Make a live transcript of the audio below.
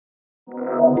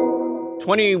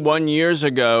21 years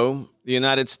ago, the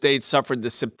United States suffered the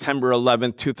September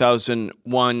 11,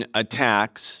 2001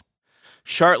 attacks.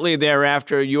 Shortly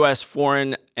thereafter, U.S.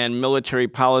 foreign and military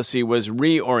policy was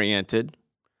reoriented.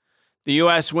 The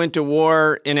U.S. went to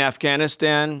war in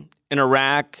Afghanistan, in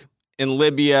Iraq, in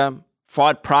Libya,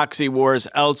 fought proxy wars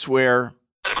elsewhere.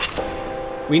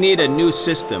 We need a new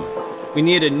system. We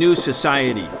need a new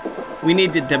society. We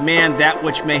need to demand that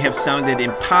which may have sounded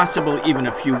impossible even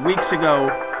a few weeks ago,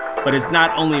 but is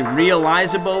not only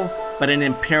realizable, but an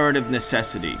imperative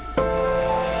necessity.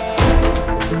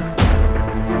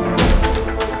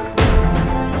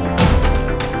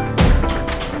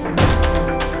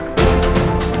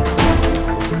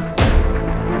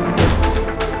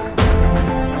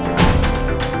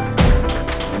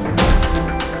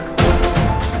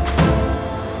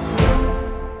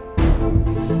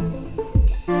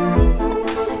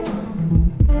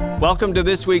 Welcome to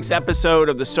this week's episode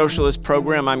of the Socialist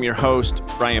Program. I'm your host,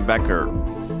 Brian Becker.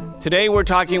 Today we're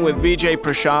talking with Vijay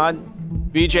Prashad.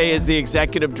 Vijay is the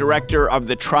executive director of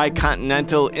the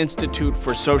Tricontinental Institute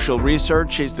for Social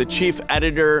Research. He's the chief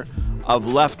editor of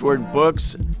Leftward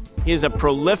Books. He's a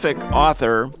prolific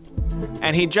author,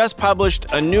 and he just published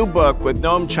a new book with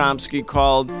Noam Chomsky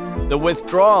called The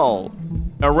Withdrawal,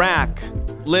 Iraq,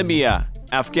 Libya,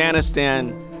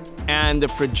 Afghanistan, and the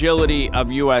Fragility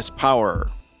of U.S. Power.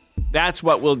 That's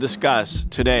what we'll discuss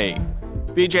today.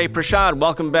 Vijay Prashad,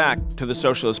 welcome back to the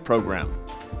Socialist Program.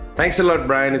 Thanks a lot,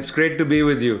 Brian. It's great to be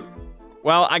with you.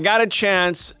 Well, I got a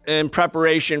chance in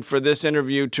preparation for this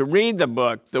interview to read the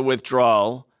book, The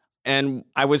Withdrawal, and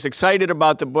I was excited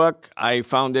about the book. I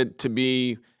found it to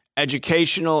be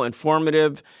educational,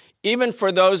 informative, even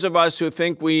for those of us who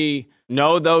think we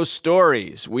know those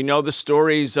stories. We know the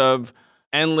stories of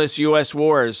endless U.S.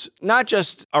 wars, not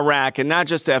just Iraq and not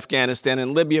just Afghanistan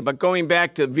and Libya, but going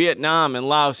back to Vietnam and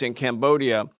Laos and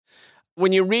Cambodia.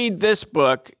 When you read this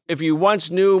book, if you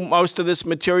once knew most of this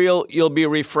material, you'll be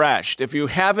refreshed. If you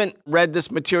haven't read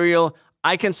this material,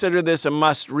 I consider this a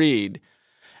must-read.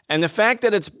 And the fact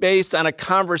that it's based on a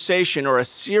conversation or a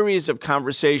series of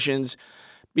conversations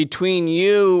between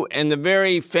you and the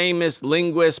very famous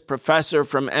linguist professor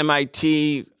from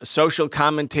MIT, social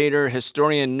commentator,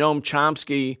 historian Noam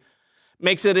Chomsky,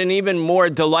 makes it an even more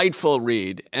delightful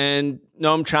read. And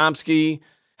Noam Chomsky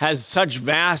has such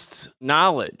vast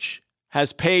knowledge,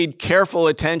 has paid careful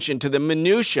attention to the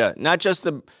minutiae, not just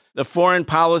the foreign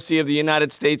policy of the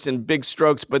United States in big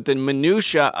strokes, but the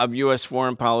minutiae of U.S.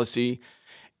 foreign policy,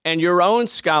 and your own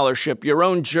scholarship, your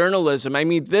own journalism. I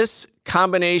mean, this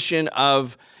combination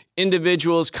of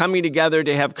individuals coming together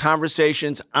to have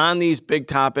conversations on these big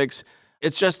topics,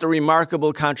 it's just a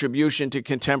remarkable contribution to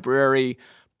contemporary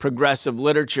progressive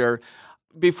literature.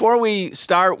 Before we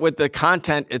start with the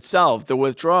content itself, The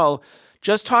Withdrawal,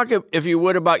 just talk, if you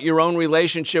would, about your own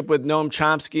relationship with Noam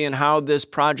Chomsky and how this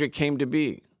project came to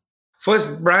be.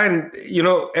 First, Brian,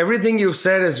 everything you've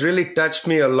said has really touched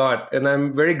me a lot, and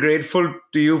I'm very grateful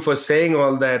to you for saying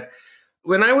all that.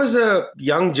 When I was a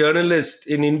young journalist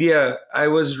in India, I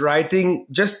was writing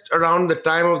just around the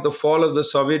time of the fall of the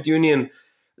Soviet Union,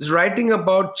 was writing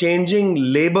about changing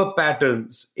labor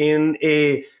patterns in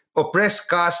a oppressed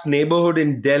caste neighborhood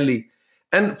in Delhi.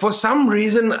 And for some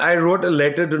reason, I wrote a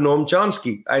letter to Noam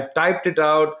Chomsky. I typed it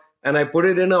out and I put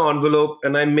it in an envelope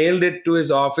and I mailed it to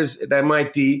his office at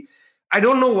MIT. I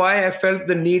don't know why I felt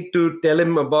the need to tell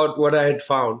him about what I had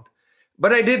found,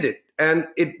 but I did it. And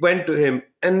it went to him.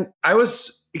 And I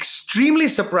was extremely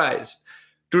surprised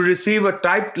to receive a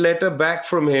typed letter back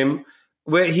from him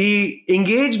where he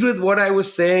engaged with what I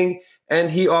was saying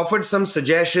and he offered some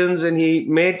suggestions and he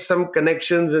made some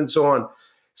connections and so on.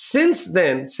 Since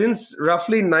then, since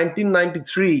roughly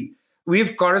 1993,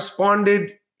 we've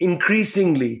corresponded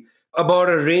increasingly about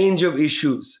a range of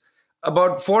issues.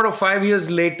 About 4 or 5 years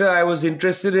later, I was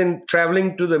interested in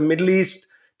traveling to the Middle East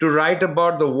to write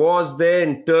about the wars there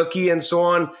in Turkey and so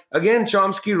on. Again,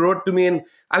 Chomsky wrote to me, and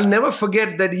I'll never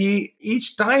forget that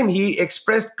each time he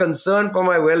expressed concern for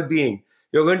my well-being.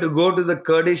 You're going to go to the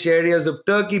Kurdish areas of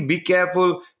Turkey, be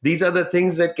careful. These are the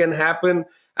things that can happen.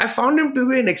 I found him to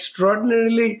be an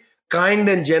extraordinarily kind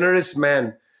and generous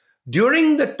man.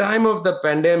 During the time of the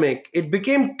pandemic, it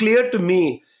became clear to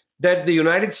me that the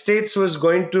United States was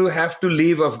going to have to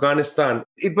leave Afghanistan.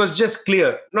 It was just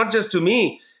clear, not just to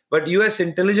me, but US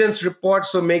intelligence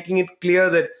reports were making it clear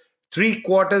that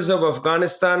 3/4 of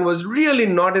Afghanistan was really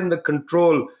not in the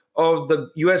control of the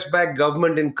US-backed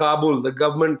government in Kabul, the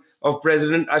government of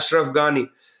President Ashraf Ghani.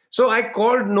 So I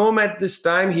called Noam at this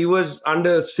time. He was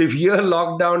under severe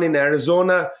lockdown in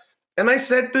Arizona. And I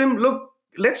said to him, look,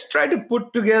 let's try to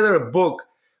put together a book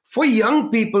for young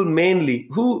people mainly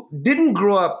who didn't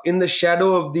grow up in the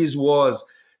shadow of these wars,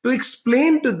 to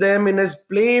explain to them in as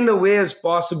plain a way as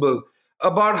possible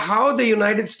about how the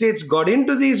United States got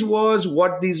into these wars,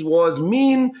 what these wars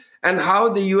mean, and how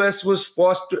the US was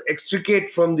forced to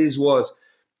extricate from these wars.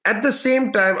 At the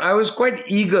same time, I was quite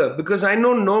eager because I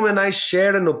know Noam and I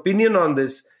share an opinion on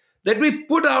this, that we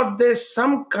put out there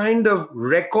some kind of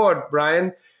record,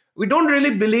 Brian. We don't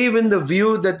really believe in the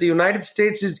view that the United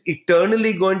States is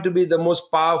eternally going to be the most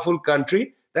powerful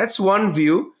country. That's one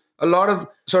view. A lot of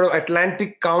sort of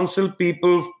Atlantic Council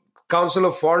people, Council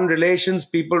of Foreign Relations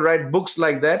people write books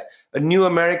like that, A New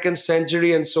American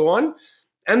Century and so on.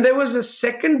 And there was a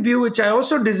second view, which I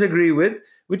also disagree with,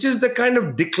 which is the kind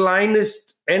of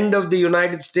declinist end of the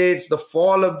United States, the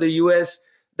fall of the US,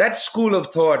 that school of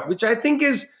thought, which I think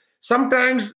is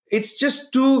sometimes it's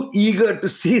just too eager to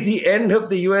see the end of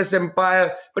the US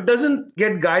empire, but doesn't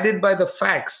get guided by the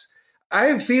facts.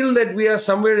 I feel that we are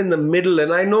somewhere in the middle,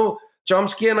 and I know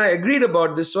Chomsky and I agreed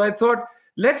about this. So I thought,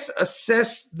 let's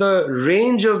assess the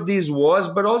range of these wars,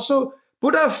 but also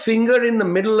put our finger in the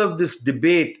middle of this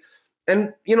debate.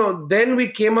 And, then we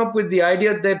came up with the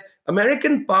idea that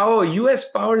American power, US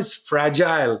power, is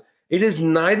fragile. It is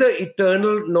neither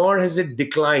eternal nor has it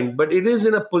declined, but it is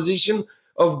in a position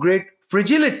of great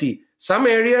fragility. Some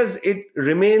areas it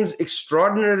remains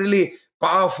extraordinarily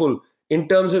powerful in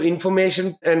terms of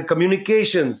information and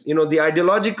communications, the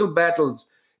ideological battles,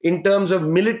 in terms of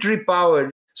military power.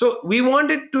 So we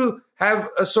wanted to have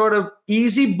a sort of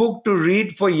easy book to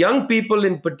read for young people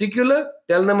in particular,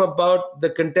 tell them about the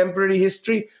contemporary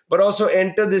history, but also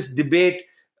enter this debate,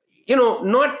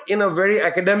 not in a very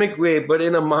academic way, but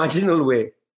in a marginal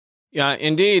way. Yeah,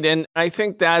 indeed. And I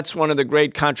think that's one of the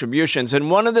great contributions. And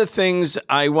one of the things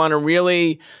I want to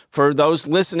really, for those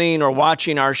listening or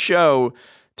watching our show,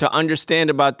 to understand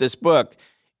about this book,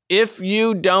 if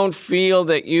you don't feel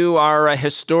that you are a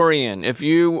historian, if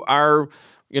you are,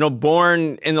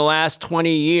 born in the last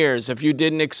 20 years, if you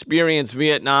didn't experience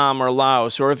Vietnam or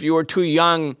Laos, or if you were too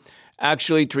young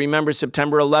actually to remember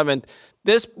September 11th,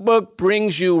 this book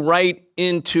brings you right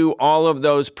into all of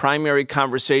those primary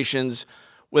conversations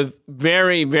with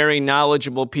very, very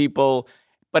knowledgeable people,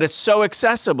 but it's so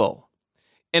accessible.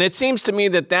 And it seems to me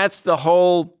that that's the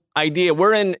whole idea.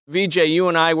 Vijay, you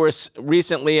and I were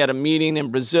recently at a meeting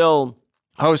in Brazil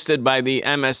hosted by the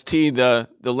MST,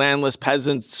 the Landless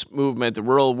Peasants Movement, the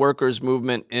Rural Workers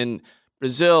Movement in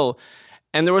Brazil.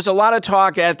 And there was a lot of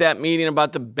talk at that meeting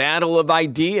about the battle of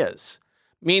ideas,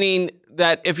 meaning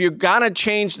that if you're going to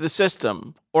change the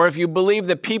system, or if you believe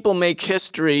that people make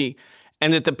history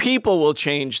and that the people will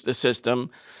change the system,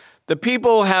 the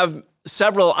people have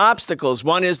several obstacles.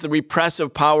 One is the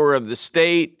repressive power of the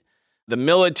state, the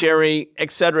military,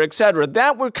 et cetera, et cetera.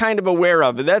 That we're kind of aware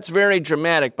of. That's very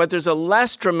dramatic. But there's a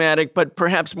less dramatic, but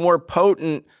perhaps more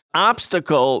potent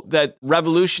obstacle that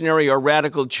revolutionary or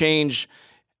radical change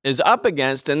is up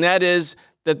against, and that is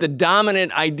that the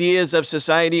dominant ideas of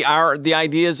society are the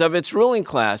ideas of its ruling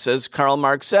class, as Karl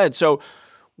Marx said. So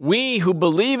we who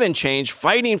believe in change,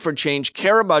 fighting for change,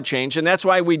 care about change, and that's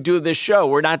why we do this show.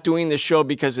 We're not doing this show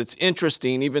because it's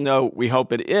interesting, even though we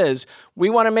hope it is. We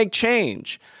want to make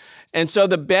change. And so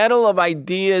the battle of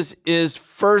ideas is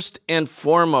first and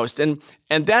foremost. And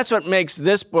that's what makes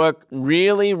this book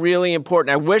really, really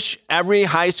important. I wish every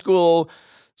high school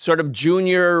sort of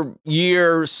junior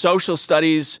year social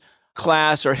studies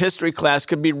class or history class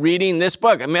could be reading this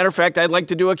book. As a matter of fact, I'd like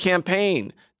to do a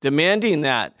campaign demanding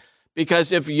that.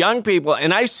 Because if young people,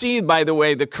 and I see, by the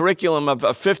way, the curriculum of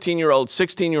a 15-year-old,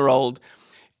 16-year-old,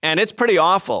 and it's pretty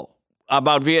awful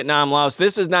about Vietnam, Laos.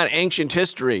 This is not ancient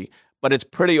history, but it's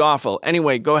pretty awful.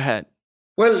 Anyway, go ahead.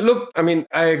 Well, look,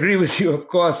 I agree with you, of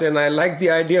course, and I like the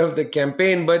idea of the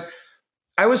campaign, but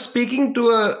I was speaking to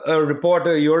a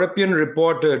reporter, a European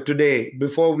reporter today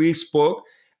before we spoke,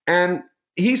 and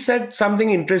he said something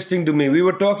interesting to me. We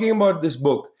were talking about this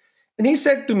book, and he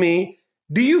said to me,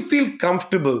 do you feel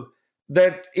comfortable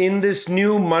that in this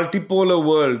new multipolar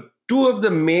world, two of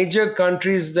the major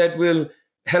countries that will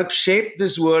help shape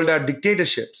this world are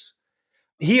dictatorships?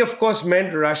 He, of course,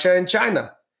 meant Russia and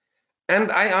China.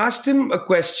 And I asked him a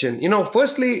question.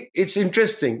 Firstly, it's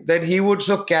interesting that he would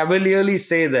so cavalierly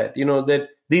say that, that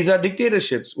these are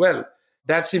dictatorships. Well,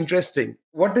 that's interesting.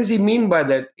 What does he mean by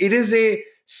that? It is a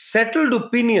settled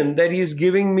opinion that he's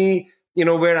giving me,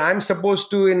 where I'm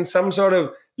supposed to, in some sort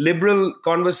of liberal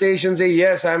conversation, say,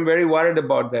 yes, I'm very worried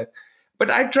about that. But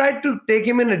I tried to take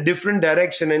him in a different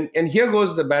direction. And here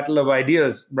goes the battle of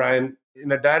ideas, Brian,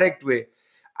 in a direct way.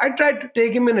 I tried to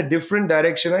take him in a different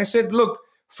direction. I said, look,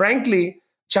 frankly,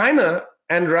 China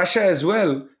and Russia as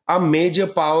well are major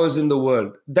powers in the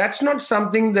world. That's not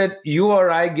something that you or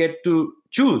I get to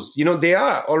choose. They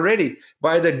are already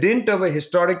by the dint of a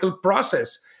historical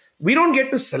process. We don't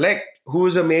get to select who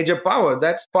is a major power.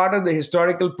 That's part of the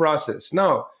historical process.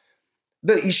 Now,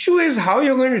 the issue is how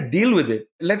you're going to deal with it.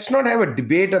 Let's not have a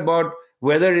debate about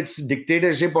whether it's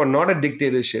dictatorship or not a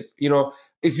dictatorship.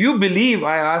 If you believe,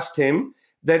 I asked him,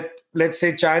 that let's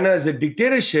say China is a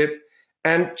dictatorship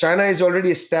and China is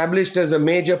already established as a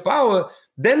major power,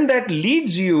 then that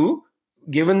leads you,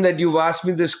 given that you've asked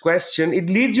me this question, it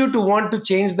leads you to want to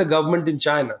change the government in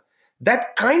China.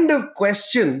 That kind of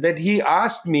question that he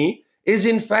asked me is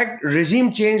in fact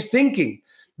regime change thinking.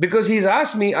 Because he's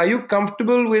asked me, are you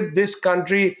comfortable with this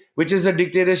country, which is a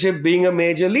dictatorship, being a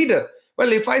major leader?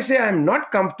 Well, if I say I'm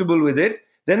not comfortable with it,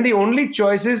 then the only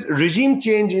choice is regime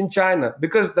change in China.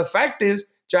 Because the fact is,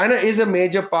 China is a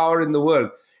major power in the world.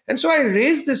 And so I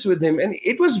raised this with him, and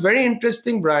it was very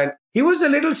interesting, Brian. He was a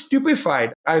little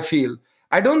stupefied, I feel.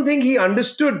 I don't think he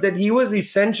understood that he was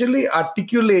essentially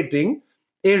articulating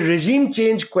a regime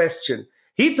change question.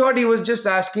 He thought he was just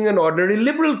asking an ordinary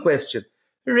liberal question.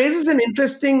 It raises an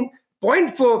interesting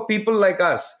point for people like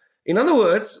us. In other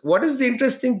words, what is the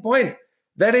interesting point?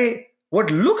 That what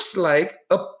looks like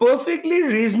a perfectly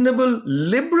reasonable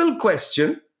liberal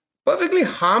question, perfectly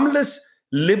harmless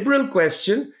liberal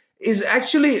question, is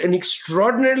actually an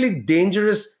extraordinarily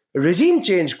dangerous regime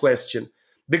change question.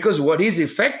 Because what he's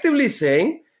effectively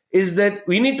saying is that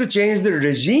we need to change the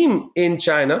regime in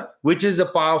China, which is a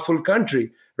powerful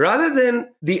country, rather than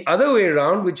the other way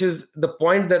around, which is the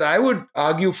point that I would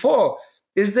argue for,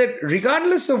 is that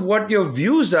regardless of what your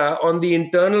views are on the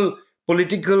internal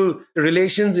political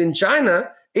relations in China,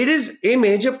 it is a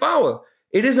major power.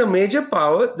 It is a major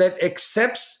power that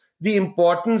accepts the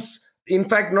importance, in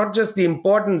fact, not just the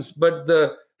importance, but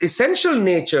the essential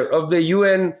nature of the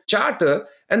UN Charter.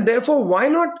 And therefore, why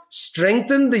not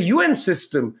strengthen the UN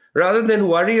system rather than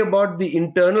worry about the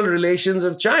internal relations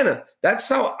of China? That's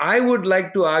how I would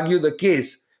like to argue the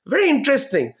case. Very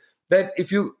interesting that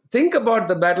if you think about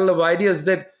the battle of ideas,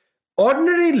 that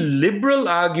ordinary liberal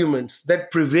arguments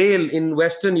that prevail in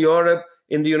Western Europe,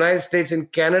 in the United States, in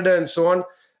Canada, and so on,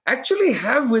 actually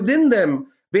have within them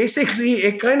basically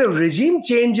a kind of regime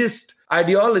changist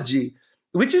ideology,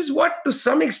 which is what to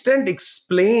some extent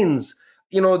explains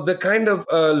the kind of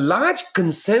large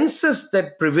consensus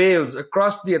that prevails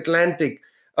across the Atlantic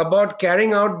about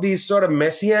carrying out these sort of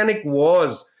messianic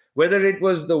wars, whether it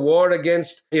was the war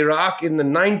against Iraq in the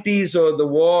 90s or the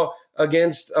war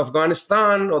against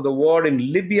Afghanistan or the war in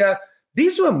Libya.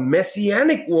 These were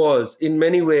messianic wars in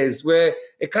many ways, where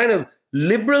a kind of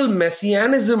liberal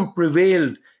messianism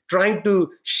prevailed, trying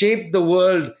to shape the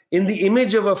world in the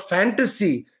image of a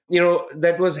fantasy,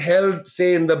 that was held,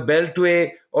 say, in the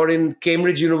Beltway or in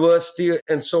Cambridge University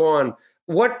and so on.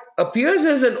 What appears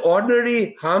as an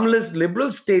ordinary, harmless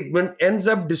liberal statement ends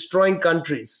up destroying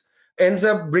countries, ends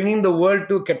up bringing the world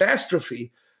to a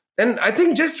catastrophe. And I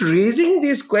think just raising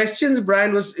these questions,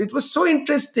 Brian, it was so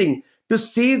interesting to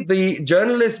see the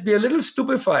journalist be a little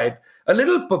stupefied, a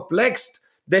little perplexed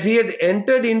that he had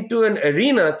entered into an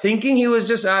arena thinking he was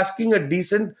just asking a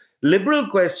decent liberal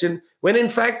question, when in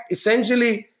fact,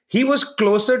 essentially, he was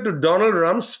closer to Donald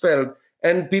Rumsfeld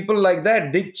and people like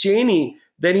that, Dick Cheney,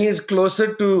 than he is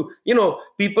closer to,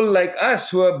 people like us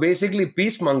who are basically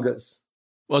peacemongers.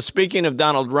 Well, speaking of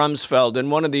Donald Rumsfeld, in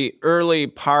one of the early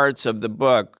parts of the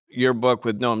book, your book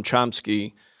with Noam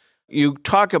Chomsky, you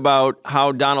talk about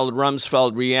how Donald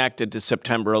Rumsfeld reacted to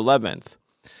September 11th.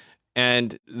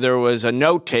 And there was a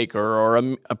note taker or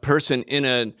a person in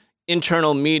an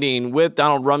internal meeting with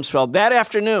Donald Rumsfeld that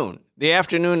afternoon, the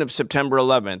afternoon of September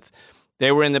 11th.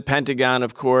 They were in the Pentagon,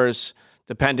 of course.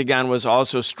 The Pentagon was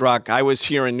also struck. I was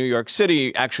here in New York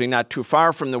City, actually not too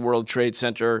far from the World Trade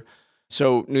Center.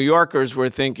 So New Yorkers were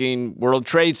thinking World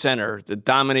Trade Center that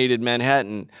dominated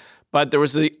Manhattan. But there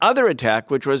was the other attack,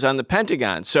 which was on the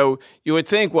Pentagon. So you would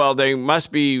think, well, they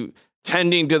must be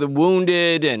tending to the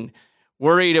wounded and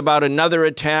worried about another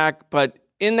attack. But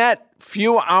in that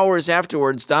few hours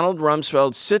afterwards, Donald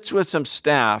Rumsfeld sits with some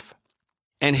staff,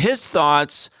 and his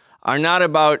thoughts are not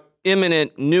about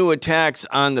imminent new attacks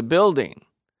on the building.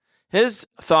 His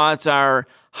thoughts are,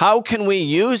 how can we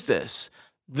use this?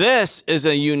 This is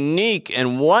a unique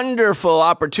and wonderful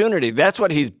opportunity. That's what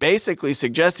he's basically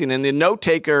suggesting. And the note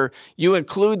taker, you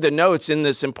include the notes in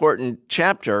this important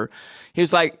chapter.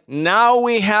 He's like, now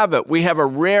we have it. We have a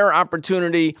rare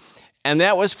opportunity. And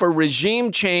that was for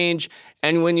regime change.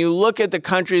 And when you look at the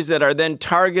countries that are then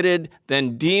targeted,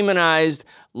 then demonized,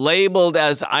 labeled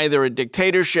as either a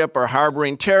dictatorship or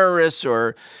harboring terrorists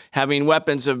or having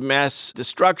weapons of mass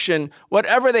destruction,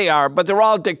 whatever they are, but they're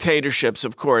all dictatorships,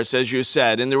 of course, as you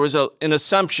said. And there was an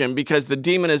assumption, because the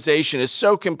demonization is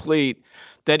so complete,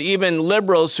 that even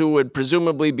liberals who would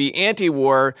presumably be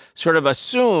anti-war sort of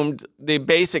assumed the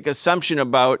basic assumption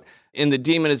about in the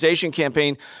demonization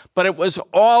campaign, but it was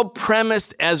all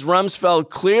premised, as Rumsfeld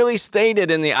clearly stated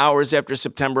in the hours after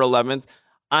September 11th,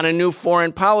 on a new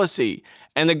foreign policy.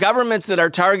 And the governments that are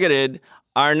targeted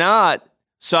are not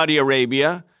Saudi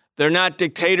Arabia. They're not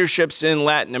dictatorships in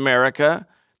Latin America.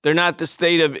 They're not the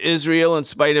state of Israel in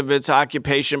spite of its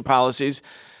occupation policies.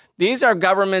 These are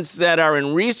governments that are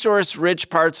in resource-rich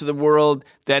parts of the world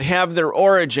that have their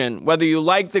origin, whether you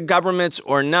like the governments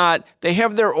or not, they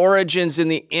have their origins in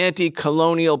the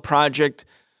anti-colonial project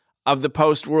of the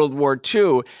post-World War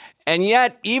II. And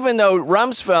yet, even though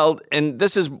Rumsfeld, and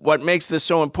this is what makes this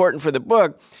so important for the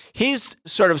book, he's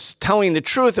sort of telling the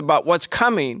truth about what's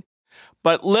coming.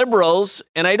 But liberals,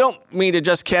 and I don't mean to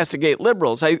just castigate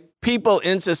liberals, people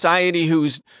in society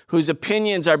whose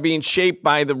opinions are being shaped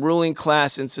by the ruling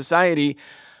class in society,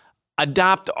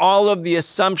 adopt all of the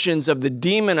assumptions of the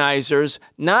demonizers,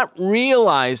 not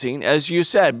realizing, as you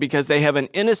said, because they have an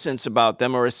innocence about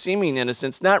them or a seeming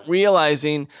innocence, not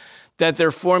realizing that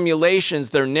their formulations,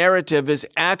 their narrative is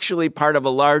actually part of a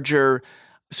larger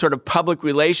sort of public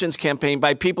relations campaign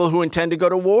by people who intend to go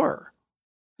to war.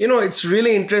 You know, it's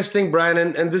really interesting, Brian,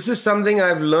 and this is something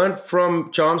I've learned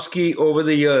from Chomsky over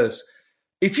the years.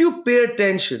 If you pay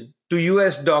attention to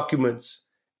US documents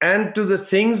and to the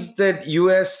things that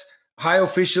US high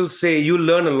officials say, you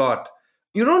learn a lot.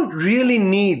 You don't really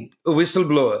need a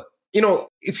whistleblower. You know,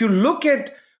 if you look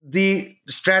at the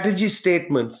strategy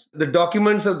statements, the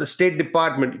documents of the State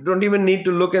Department, you don't even need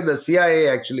to look at the CIA,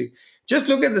 actually. Just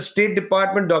look at the State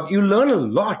Department doc. You learn a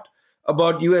lot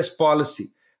about US policy.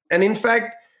 And in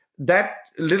fact, that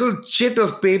little chit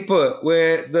of paper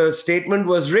where the statement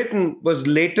was written was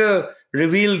later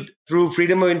revealed through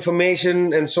freedom of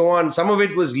information and so on. Some of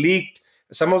it was leaked.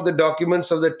 Some of the documents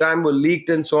of the time were leaked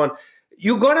and so on.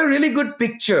 You got a really good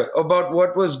picture about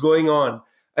what was going on.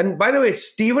 And by the way,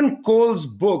 Stephen Cole's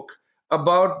book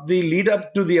about the lead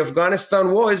up to the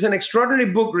Afghanistan war is an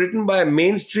extraordinary book written by a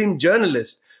mainstream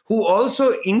journalist who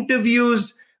also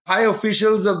interviews high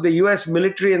officials of the US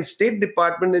military and State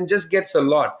Department and just gets a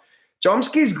lot.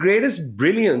 Chomsky's greatest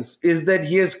brilliance is that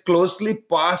he has closely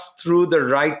passed through the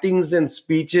writings and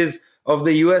speeches of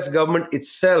the US government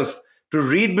itself to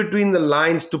read between the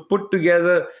lines, to put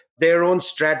together their own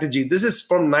strategy. This is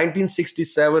from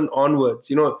 1967 onwards.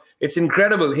 You know, it's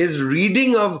incredible. His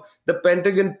reading of the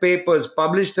Pentagon Papers,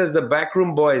 published as the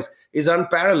Backroom Boys, is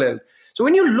unparalleled. So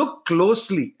when you look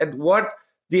closely at what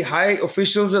the high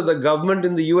officials of the government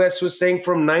in the US were saying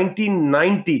from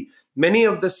 1990, many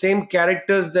of the same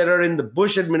characters that are in the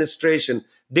Bush administration,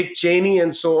 Dick Cheney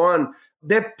and so on,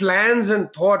 their plans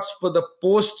and thoughts for the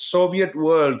post-Soviet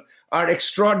world are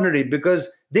extraordinary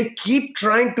because they keep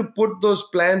trying to put those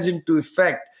plans into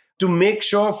effect to make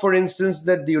sure, for instance,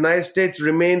 that the United States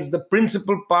remains the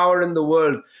principal power in the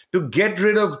world, to get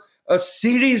rid of a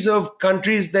series of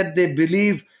countries that they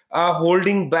believe are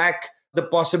holding back the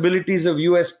possibilities of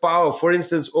US power. For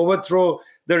instance, overthrow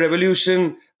the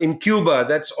revolution in Cuba.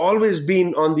 That's always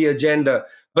been on the agenda.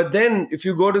 But then if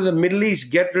you go to the Middle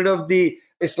East, get rid of the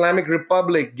Islamic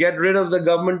Republic, get rid of the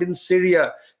government in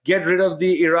Syria, get rid of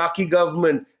the Iraqi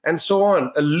government, and so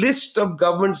on. A list of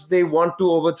governments they want to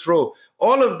overthrow.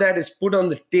 All of that is put on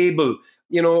the table.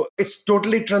 You know, it's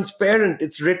totally transparent.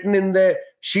 It's written in the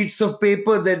sheets of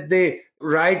paper that they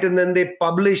write and then they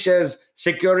publish as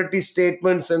security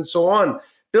statements and so on.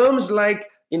 Terms like,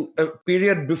 in a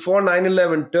period before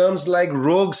 9/11, terms like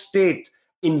rogue state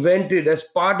invented as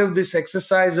part of this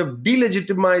exercise of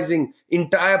delegitimizing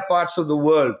entire parts of the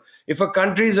world. If a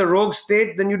country is a rogue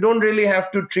state, then you don't really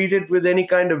have to treat it with any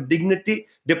kind of dignity,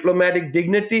 diplomatic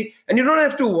dignity, and you don't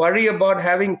have to worry about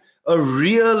having a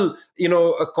real,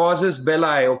 a casus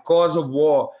belli or cause of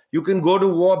war. You can go to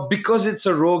war because it's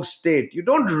a rogue state. You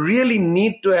don't really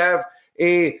need to have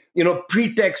a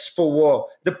pretext for war.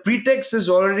 The pretext is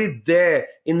already there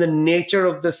in the nature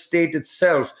of the state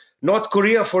itself. North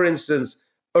Korea, for instance,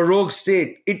 a rogue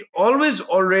state, it always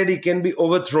already can be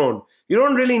overthrown. You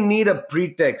don't really need a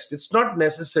pretext. It's not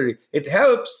necessary. It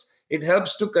helps It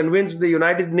helps to convince the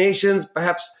United Nations,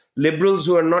 perhaps liberals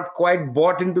who are not quite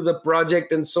bought into the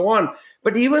project and so on.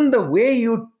 But even the way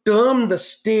you term the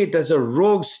state as a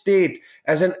rogue state,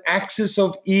 as an axis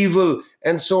of evil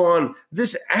and so on,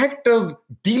 this act of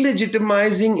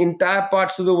delegitimizing entire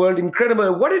parts of the world,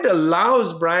 incredible. What it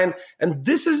allows, Brian, and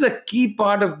this is a key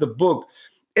part of the book,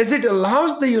 is it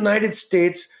allows the United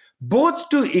States both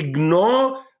to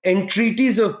ignore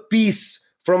entreaties of peace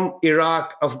from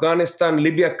Iraq, Afghanistan,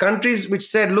 Libya, countries which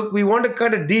said, look, we want to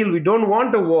cut a deal. We don't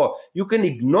want a war. You can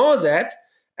ignore that,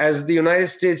 as the United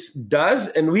States does.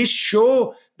 And we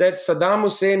show that Saddam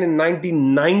Hussein in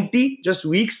 1990, just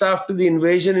weeks after the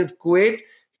invasion of Kuwait,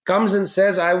 comes and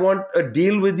says, I want a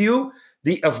deal with you.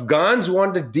 The Afghans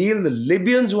want a deal. The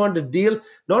Libyans want a deal.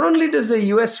 Not only does the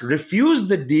US refuse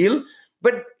the deal,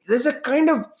 but there's a kind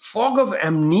of fog of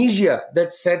amnesia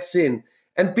that sets in.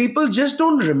 And people just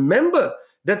don't remember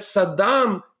that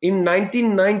Saddam in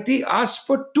 1990 asked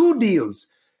for 2 deals.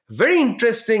 Very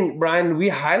interesting, Brian. We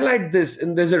highlight this,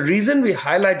 and there's a reason we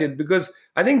highlight it, because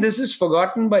I think this is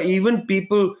forgotten by even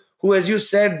people who, as you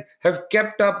said, have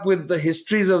kept up with the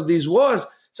histories of these wars.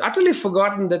 It's utterly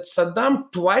forgotten that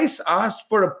Saddam twice asked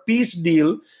for a peace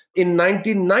deal in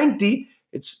 1990.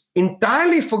 It's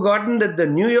entirely forgotten that the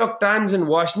New York Times and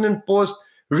Washington Post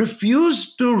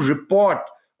refused to report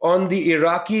on the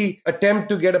Iraqi attempt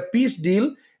to get a peace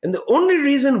deal. And the only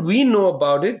reason we know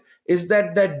about it is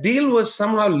that that deal was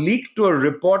somehow leaked to a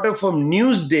reporter from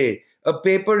Newsday, a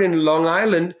paper in Long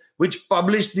Island, which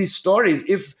published these stories.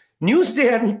 If Newsday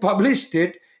hadn't published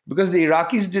it, because the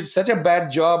Iraqis did such a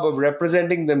bad job of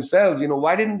representing themselves,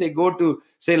 why didn't they go to,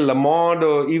 say, Le Monde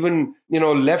or even,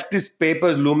 leftist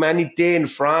papers, L'Humanité in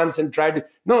France, and try to...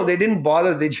 No, they didn't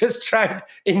bother. They just tried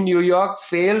in New York,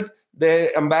 failed.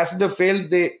 The ambassador failed,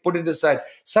 they put it aside.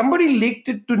 Somebody leaked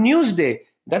it to Newsday.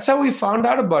 That's how we found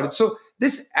out about it. So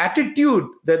this attitude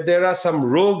that there are some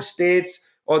rogue states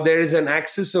or there is an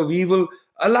axis of evil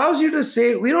allows you to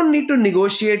say, we don't need to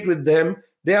negotiate with them.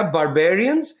 They are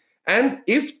barbarians. And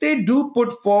if they do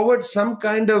put forward some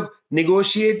kind of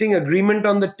negotiating agreement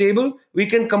on the table, we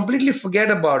can completely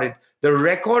forget about it. The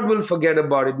record will forget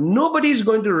about it. Nobody's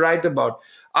going to write about it.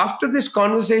 After this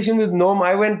conversation with Noam,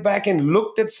 I went back and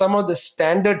looked at some of the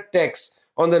standard texts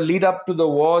on the lead up to the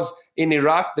wars in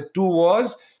Iraq, the 2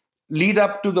 wars, lead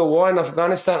up to the war in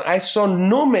Afghanistan. I saw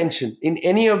no mention in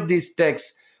any of these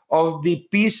texts of the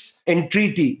peace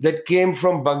entreaty that came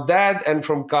from Baghdad and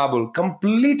from Kabul,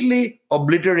 completely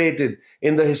obliterated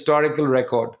in the historical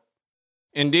record.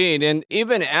 Indeed. And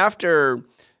even after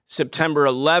September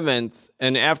 11th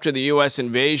and after the U.S.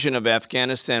 invasion of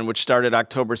Afghanistan, which started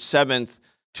October 7th,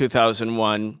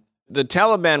 2001, the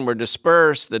Taliban were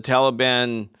dispersed. The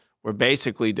Taliban were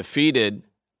basically defeated.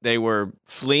 They were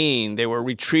fleeing. They were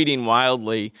retreating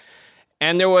wildly.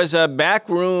 And there was a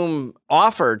backroom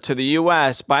offer to the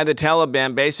U.S. by the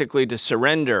Taliban basically to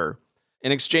surrender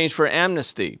in exchange for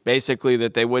amnesty, basically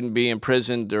that they wouldn't be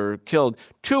imprisoned or killed,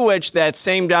 to which that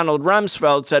same Donald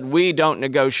Rumsfeld said, we don't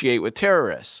negotiate with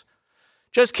terrorists.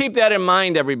 Just keep that in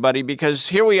mind, everybody, because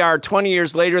here we are 20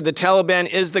 years later, the Taliban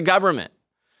is the government.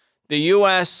 The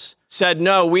U.S. said,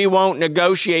 no, we won't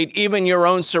negotiate even your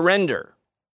own surrender.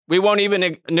 We won't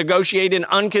even negotiate an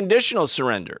unconditional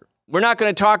surrender. We're not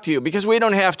going to talk to you because we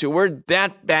don't have to. We're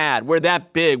that bad. We're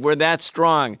that big. We're that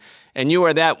strong. And you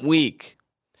are that weak.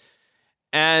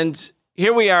 And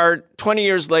here we are 20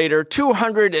 years later,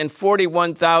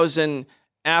 241,000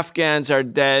 Afghans are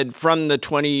dead from the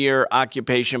 20-year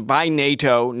occupation by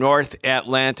NATO, North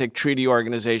Atlantic Treaty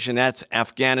Organization. That's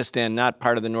Afghanistan, not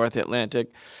part of the North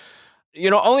Atlantic.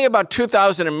 Only about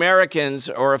 2,000 Americans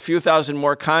or a few thousand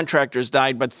more contractors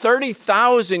died, but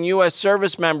 30,000 U.S.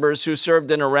 service members who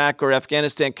served in Iraq or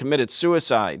Afghanistan committed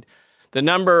suicide. The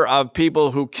number of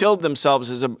people who killed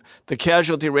themselves the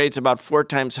casualty rate's about 4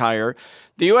 times higher.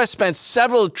 The U.S. spent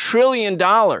several $1 trillion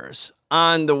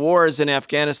on the wars in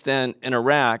Afghanistan and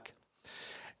Iraq.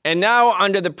 And now,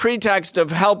 under the pretext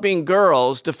of helping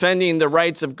girls, defending the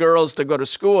rights of girls to go to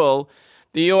school,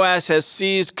 the U.S. has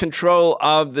seized control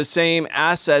of the same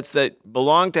assets that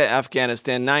belong to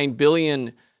Afghanistan, $9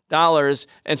 billion.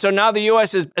 And so now the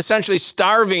U.S. is essentially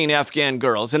starving Afghan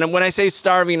girls. And when I say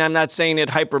starving, I'm not saying it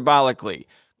hyperbolically.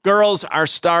 Girls are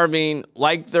starving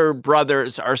like their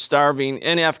brothers are starving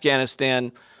in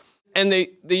Afghanistan. And the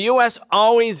U.S.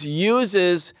 always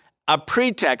uses a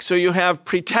pretext. So you have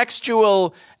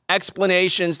pretextual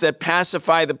explanations that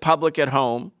pacify the public at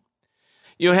home.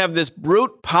 You have this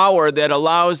brute power that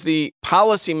allows the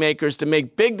policymakers to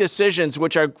make big decisions,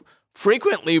 which are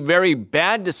frequently very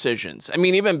bad decisions. I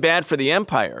mean, even bad for the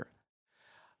empire.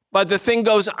 But the thing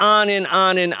goes on and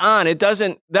on and on. It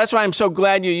doesn't, that's why I'm so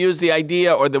glad you used the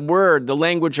idea or the word, the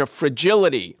language of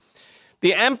fragility.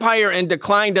 The empire in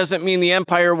decline doesn't mean the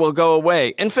empire will go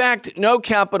away. In fact, no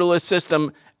capitalist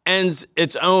system ends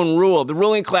its own rule. The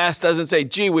ruling class doesn't say,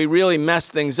 gee, we really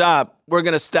messed things up. We're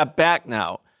going to step back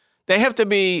now. They have to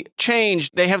be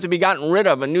changed. They have to be gotten rid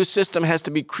of. A new system has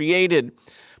to be created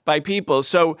by people.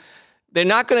 So they're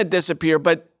not going to disappear,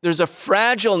 but there's a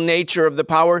fragile nature of the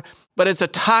power, but it's a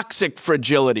toxic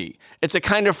fragility. It's a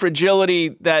kind of fragility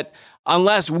that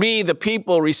unless we, the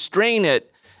people, restrain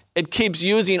it, it keeps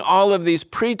using all of these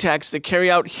pretexts to carry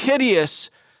out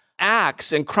hideous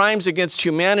acts and crimes against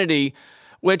humanity,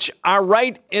 which are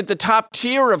right at the top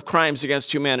tier of crimes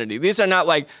against humanity. These are not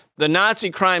like the Nazi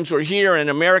crimes were here and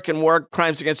American war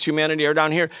crimes against humanity are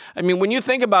down here. I mean, when you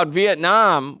think about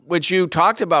Vietnam, which you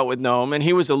talked about with Noam, and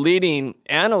he was a leading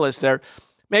analyst there,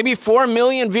 maybe 4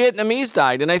 million Vietnamese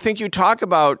died. And I think you talk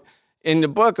about in the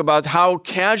book about how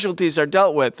casualties are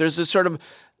dealt with. There's a sort of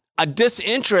a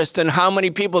disinterest in how many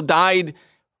people died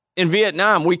in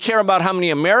Vietnam. We care about how many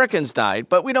Americans died,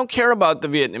 but we don't care about the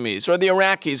Vietnamese or the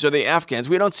Iraqis or the Afghans.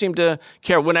 We don't seem to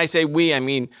care. When I say we, I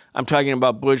mean, I'm talking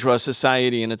about bourgeois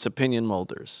society and its opinion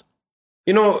molders.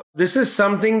 You know, this is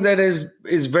something that is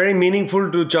very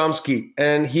meaningful to Chomsky.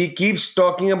 And he keeps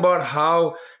talking about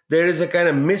how there is a kind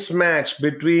of mismatch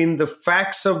between the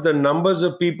facts of the numbers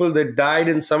of people that died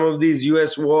in some of these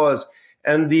US wars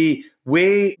and the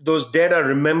way those dead are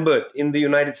remembered in the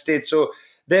United States. So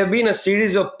there have been a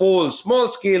series of polls,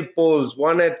 small-scale polls,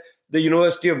 one at the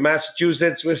University of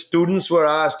Massachusetts, where students were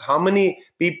asked, how many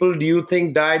people do you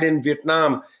think died in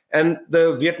Vietnam? And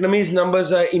the Vietnamese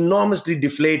numbers are enormously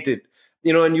deflated.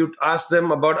 You know, and you ask them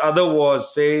about other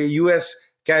wars, say US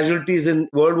casualties in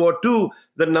World War II,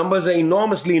 the numbers are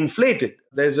enormously inflated.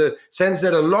 There's a sense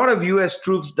that a lot of US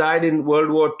troops died in World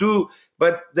War II,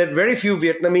 but that very few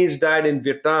Vietnamese died in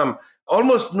Vietnam.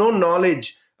 Almost no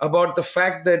knowledge about the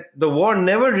fact that the war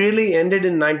never really ended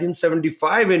in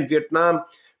 1975 in Vietnam,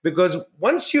 because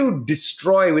once you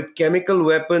destroy with chemical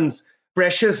weapons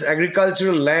precious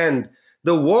agricultural land,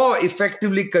 the war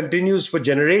effectively continues for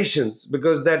generations,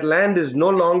 because that land is no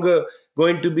longer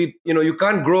going to be, you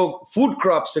can't grow food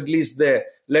crops, at least there,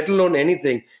 let alone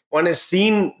anything. One has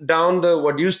seen down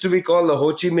what used to be called the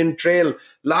Ho Chi Minh Trail,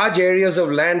 large areas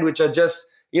of land which are just,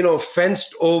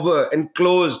 fenced over and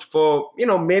closed for,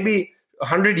 maybe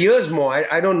 100 years more.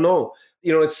 I don't know.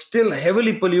 It's still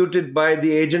heavily polluted by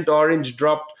the Agent Orange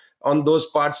dropped on those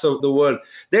parts of the world.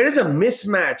 There is a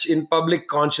mismatch in public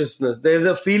consciousness. There's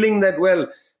a feeling that, well,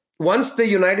 once the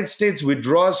United States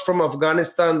withdraws from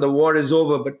Afghanistan, the war is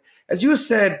over. But as you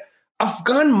said,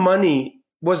 Afghan money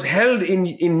was held in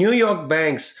New York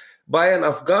banks by an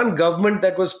Afghan government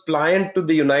that was pliant to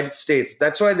the United States.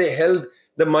 That's why they held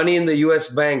the money in the US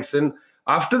banks. And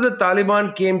after the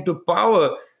Taliban came to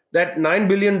power, that $9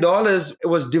 billion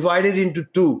was divided into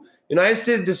two. United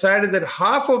States decided that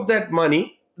half of that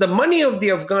money, the money of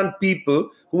the Afghan people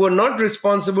who were not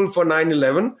responsible for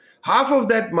 9/11, half of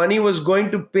that money was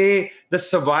going to pay the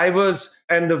survivors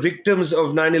and the victims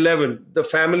of 9/11, the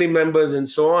family members and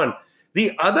so on.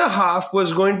 The other half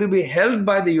was going to be held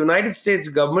by the United States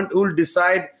government, who will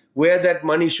decide where that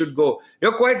money should go.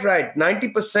 You're quite right.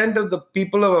 90% of the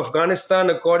people of Afghanistan,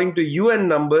 according to UN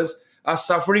numbers, are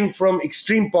suffering from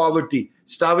extreme poverty.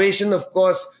 Starvation, of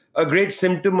course, a great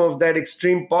symptom of that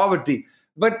extreme poverty.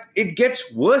 But it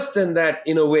gets worse than that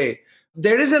in a way.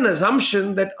 There is an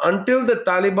assumption that until the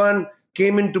Taliban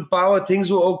came into power,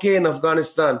 things were okay in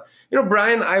Afghanistan.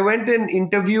 Brian, I went and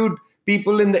interviewed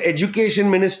people in the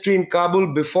education ministry in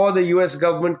Kabul before the US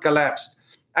government collapsed.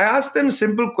 I asked them a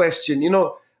simple question.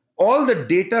 All the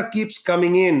data keeps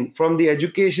coming in from the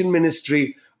education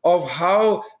ministry of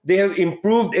how they have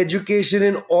improved education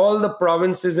in all the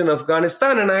provinces in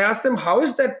Afghanistan. And I asked them, how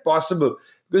is that possible?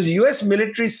 Because US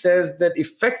military says that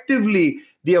effectively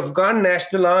the Afghan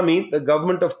National Army, the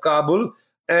government of Kabul,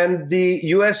 and the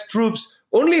US troops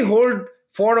only hold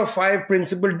 4 or 5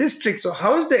 principal districts. So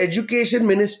how is the education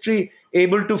ministry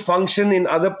able to function in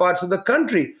other parts of the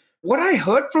country? What I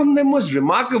heard from them was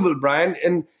remarkable, Brian,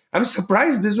 and I'm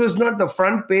surprised this was not the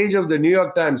front page of the New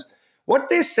York Times. What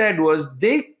they said was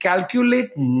they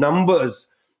calculate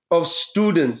numbers of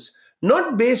students,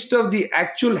 not based on the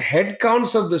actual head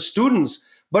counts of the students,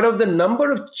 but of the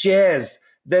number of chairs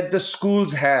that the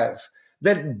schools have.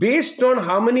 That based on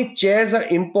how many chairs are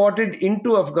imported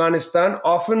into Afghanistan,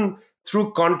 often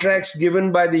through contracts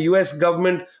given by the US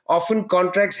government, often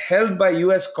contracts held by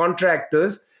US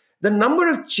contractors, the number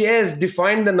of chairs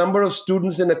define the number of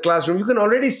students in a classroom. You can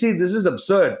already see this is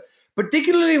absurd,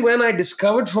 particularly when I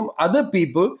discovered from other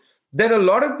people that a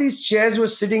lot of these chairs were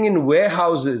sitting in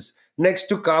warehouses next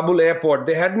to Kabul airport.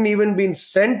 They hadn't even been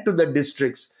sent to the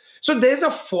districts. So there's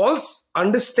a false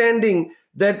understanding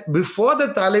that before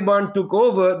the Taliban took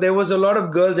over, there was a lot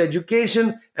of girls'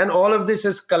 education, and all of this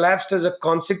has collapsed as a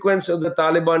consequence of the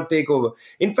Taliban takeover.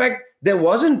 In fact, there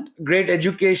wasn't great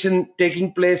education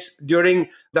taking place during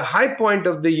the high point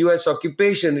of the US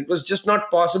occupation. It was just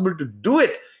not possible to do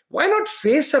it. Why not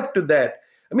face up to that?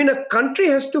 I mean, a country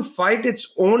has to fight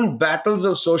its own battles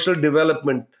of social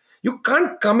development. You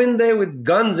can't come in there with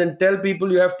guns and tell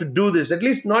people you have to do this, at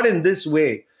least not in this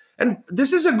way. And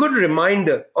this is a good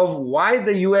reminder of why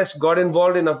the US got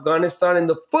involved in Afghanistan in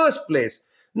the first place,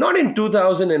 not in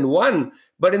 2001,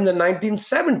 but in the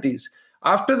 1970s.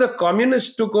 After the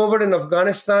communists took over in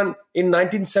Afghanistan in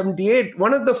 1978,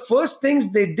 one of the first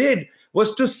things they did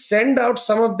was to send out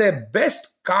some of their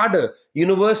best cadre,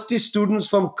 university students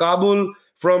from Kabul,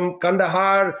 from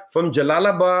Kandahar, from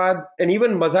Jalalabad, and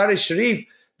even Mazar-e-Sharif.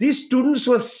 These students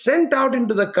were sent out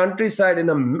into the countryside in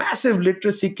a massive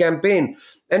literacy campaign.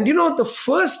 And the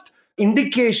first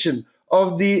indication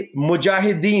of the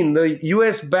Mujahideen, the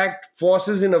US-backed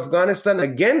forces in Afghanistan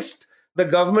against the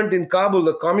government in Kabul,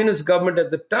 the communist government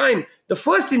at the time, the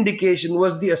first indication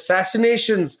was the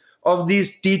assassinations of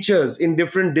these teachers in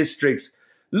different districts.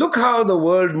 Look how the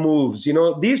world moves.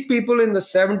 These people in the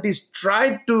 70s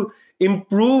tried to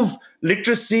improve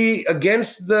literacy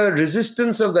against the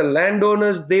resistance of the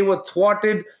landowners. They were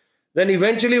thwarted. Then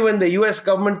eventually, when the US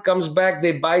government comes back,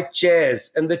 they buy chairs,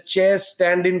 and the chairs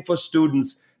stand in for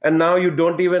students. And now you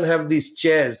don't even have these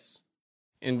chairs.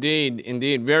 Indeed.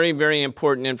 Very, very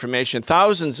important information.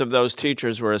 Thousands of those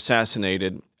teachers were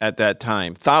assassinated at that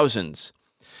time. Thousands.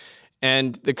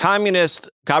 And the communist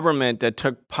government that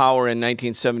took power in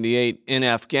 1978 in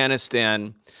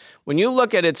Afghanistan, when you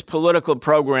look at its political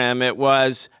program, it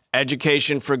was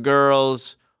education for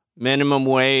girls, minimum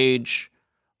wage,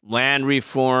 land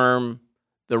reform,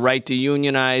 the right to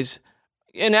unionize.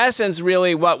 In essence,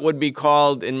 really what would be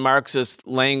called in Marxist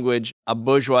language a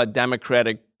bourgeois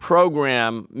democratic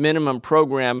program, minimum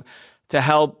program to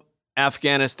help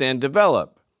Afghanistan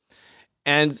develop.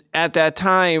 And at that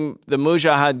time, the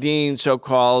Mujahideen,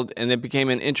 so-called, and it became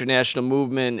an international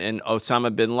movement, and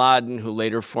Osama bin Laden, who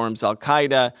later forms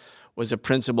Al-Qaeda, was a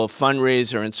principal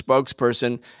fundraiser and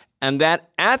spokesperson. And that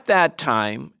at that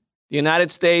time, the United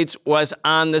States was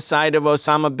on the side of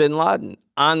Osama bin Laden,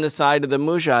 on the side of the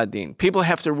Mujahideen. People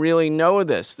have to really know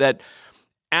this, that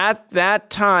at that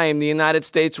time, the United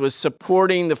States was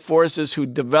supporting the forces who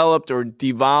developed or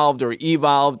devolved or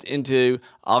evolved into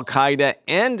Al-Qaeda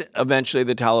and eventually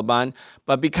the Taliban.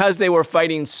 But because they were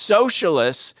fighting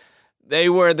socialists, they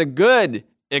were the good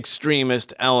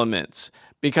extremist elements.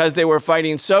 Because they were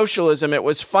fighting socialism, it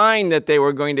was fine that they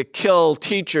were going to kill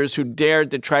teachers who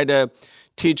dared to try to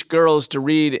teach girls to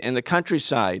read in the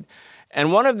countryside.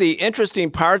 And one of the interesting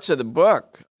parts of the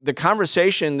book, the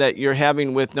conversation that you're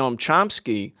having with Noam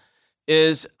Chomsky,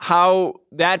 is how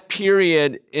that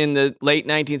period in the late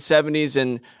 1970s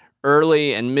and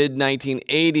early and mid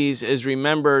 1980s is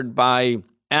remembered by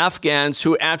Afghans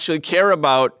who actually care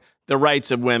about the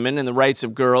rights of women and the rights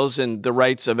of girls and the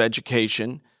rights of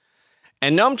education.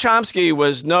 And Noam Chomsky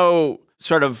was no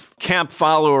sort of camp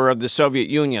follower of the Soviet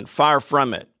Union, far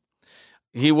from it.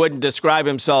 He wouldn't describe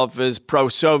himself as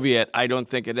pro-Soviet, I don't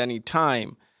think, at any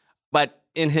time. But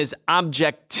in his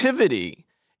objectivity,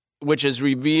 which is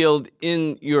revealed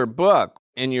in your book,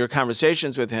 in your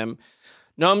conversations with him,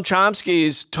 Noam Chomsky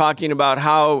is talking about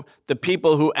how the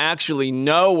people who actually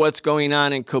know what's going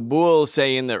on in Kabul,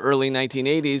 say in the early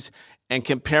 1980s, and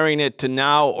comparing it to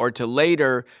now or to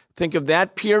later, think of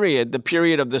that period, the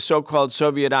period of the so-called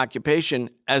Soviet occupation,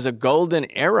 as a golden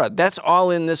era. That's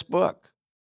all in this book.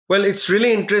 Well, it's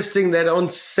really interesting that on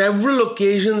several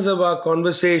occasions of our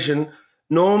conversation,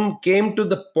 Noam came to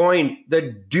the point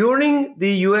that during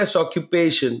the US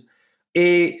occupation,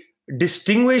 a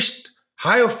distinguished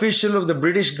high official of the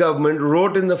British government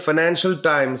wrote in the Financial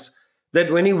Times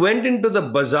that when he went into the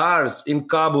bazaars in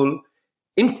Kabul,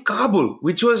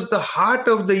 which was the heart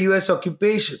of the US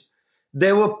occupation,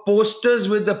 there were posters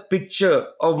with a picture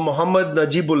of Muhammad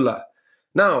Najibullah.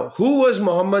 Now, who was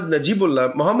Muhammad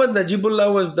Najibullah? Muhammad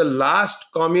Najibullah was the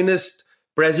last communist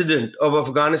president of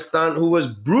Afghanistan who was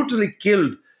brutally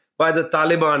killed by the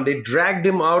Taliban. They dragged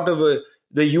him out of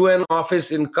the UN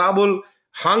office in Kabul,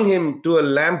 hung him to a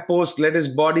lamppost, let his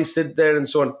body sit there, and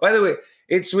so on. By the way,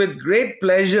 it's with great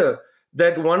pleasure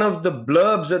that one of the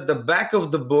blurbs at the back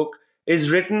of the book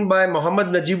is written by Muhammad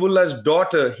Najibullah's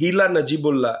daughter, Hila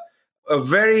Najibullah, a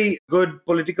very good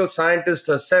political scientist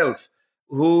herself,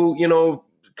 who,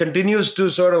 continues to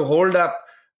sort of hold up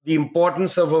the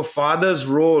importance of her father's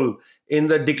role in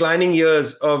the declining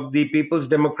years of the People's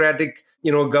Democratic,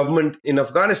 government in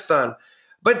Afghanistan.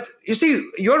 But you see,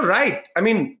 you're right. I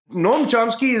mean, Noam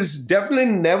Chomsky is definitely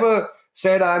never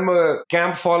said, I'm a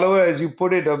camp follower, as you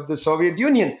put it, of the Soviet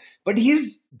Union. But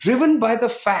he's driven by the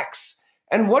facts.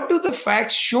 And what do the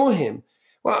facts show him?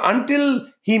 Well, until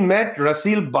he met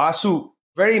Rasil Basu,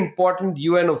 very important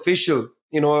UN official,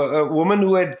 a woman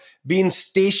who had been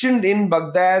stationed in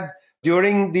Baghdad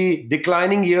during the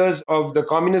declining years of the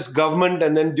communist government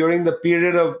and then during the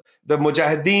period of the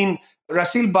Mujahideen.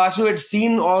 Rasil Basu had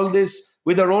seen all this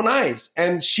with her own eyes.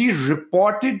 And she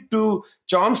reported to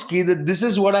Chomsky that this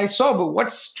is what I saw. But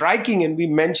what's striking, and we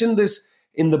mentioned this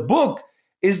in the book,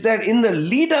 is that in the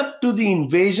lead up to the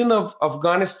invasion of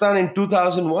Afghanistan in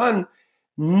 2001,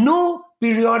 no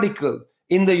periodical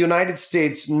in the United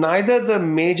States, neither the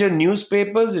major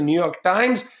newspapers, the New York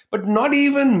Times, but not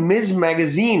even Ms.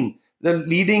 Magazine, the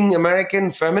leading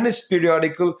American feminist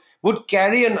periodical, would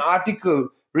carry an article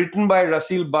written by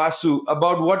Rasil Basu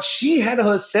about what she had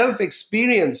herself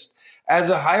experienced as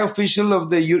a high official of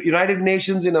the United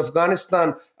Nations in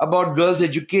Afghanistan about girls'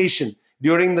 education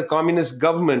during the communist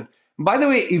government. By the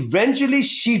way, eventually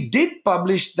she did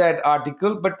publish that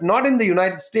article, but not in the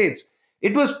United States.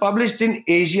 It was published in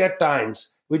Asia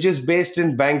Times, which is based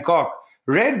in Bangkok,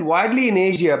 read widely in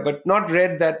Asia, but not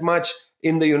read that much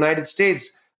in the United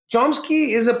States.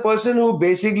 Chomsky is a person who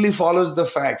basically follows the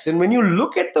facts. And when you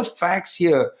look at the facts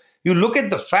here, you look at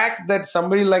the fact that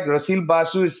somebody like Rasil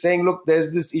Basu is saying, look,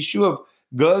 there's this issue of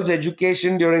girls'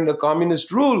 education during the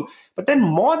communist rule. But then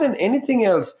more than anything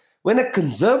else, when a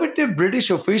conservative British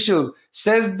official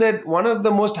says that one of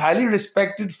the most highly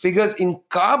respected figures in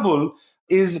Kabul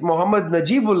is Mohammad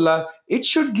Najibullah, it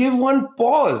should give one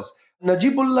pause.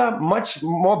 Najibullah, much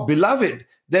more beloved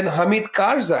than Hamid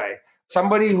Karzai,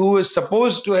 somebody who is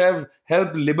supposed to have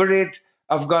helped liberate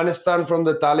Afghanistan from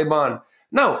the Taliban.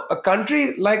 Now, a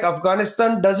country like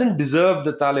Afghanistan doesn't deserve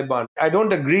the Taliban. I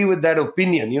don't agree with that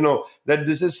opinion, that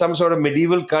this is some sort of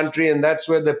medieval country and that's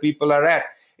where the people are at.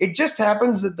 It just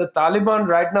happens that the Taliban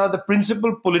right now, the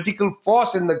principal political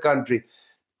force in the country.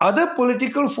 Other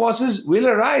political forces will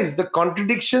arise. The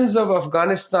contradictions of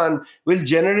Afghanistan will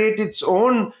generate its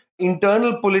own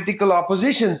internal political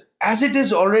oppositions, as it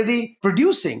is already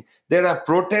producing. There are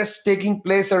protests taking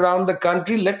place around the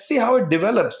country. Let's see how it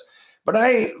develops. But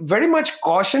I very much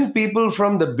caution people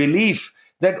from the belief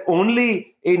that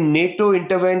only a NATO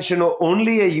intervention or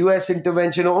only a US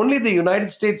intervention or only the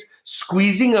United States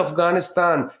squeezing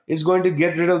Afghanistan is going to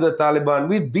get rid of the Taliban.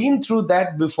 We've been through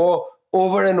that before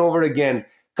over and over again.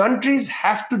 Countries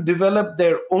have to develop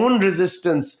their own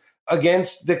resistance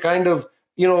against the kind of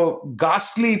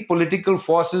ghastly political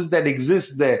forces that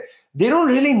exist there. They don't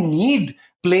really need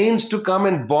planes to come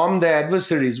and bomb their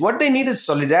adversaries. What they need is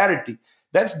solidarity.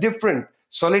 That's different.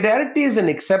 Solidarity is an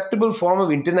acceptable form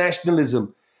of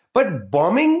internationalism. But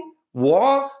bombing,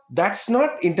 war, that's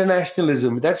not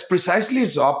internationalism. That's precisely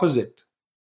its opposite.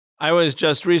 I was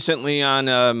just recently on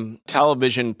a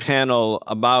television panel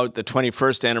about the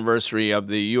 21st anniversary of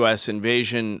the U.S.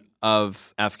 invasion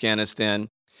of Afghanistan.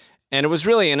 And it was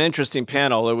really an interesting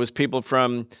panel. It was people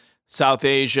from South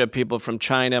Asia, people from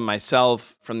China,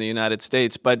 myself from the United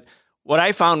States. But what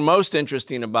I found most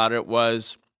interesting about it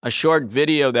was a short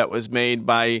video that was made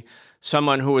by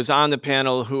someone who was on the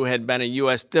panel who had been a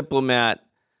U.S. diplomat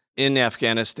in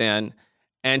Afghanistan.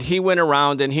 And he went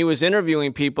around and he was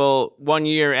interviewing people 1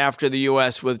 year after the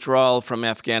U.S. withdrawal from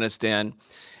Afghanistan.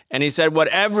 And he said what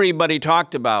everybody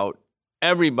talked about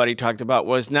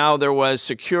was now there was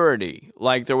security,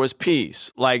 like there was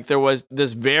peace, like there was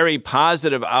this very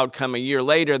positive outcome a year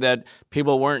later that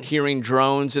people weren't hearing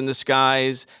drones in the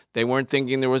skies. They weren't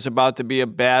thinking there was about to be a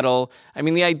battle. I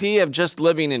mean, the idea of just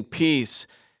living in peace,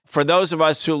 for those of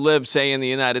us who live, say, in the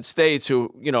United States,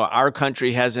 who, our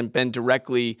country hasn't been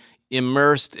directly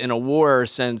immersed in a war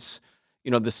since,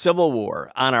 the Civil War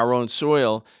on our own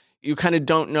soil, you kind of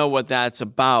don't know what that's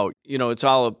about. It's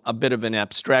all a bit of an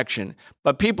abstraction.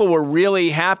 But people were really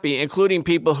happy, including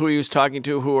people who he was talking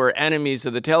to who were enemies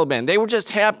of the Taliban. They were just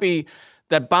happy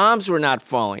that bombs were not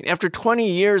falling after 20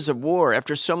 years of war,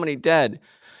 after so many dead.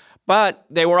 But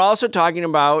they were also talking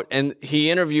about, and he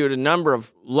interviewed a number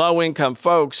of low-income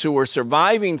folks who were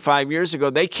surviving 5 years ago.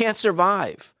 They can't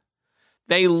survive.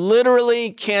 They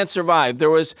literally can't survive.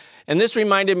 And this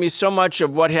reminded me so much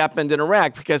of what happened in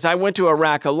Iraq, because I went to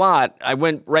Iraq a lot. I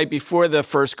went right before the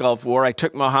first Gulf War. I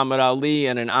took Muhammad Ali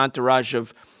and an entourage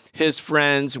of his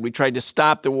friends. We tried to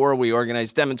stop the war. We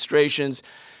organized demonstrations.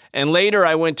 And later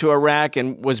I went to Iraq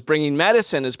and was bringing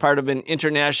medicine as part of an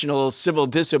international civil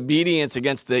disobedience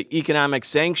against the economic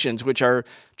sanctions, which are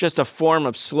just a form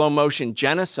of slow motion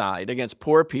genocide against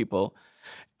poor people.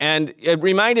 And it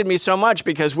reminded me so much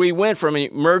because we went from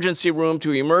emergency room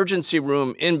to emergency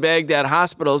room in Baghdad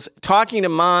hospitals, talking to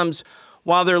moms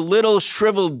while their little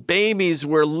shriveled babies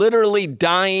were literally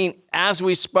dying as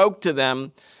we spoke to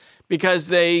them because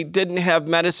they didn't have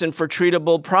medicine for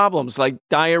treatable problems like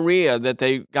diarrhea that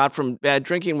they got from bad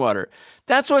drinking water.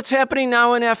 That's what's happening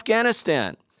now in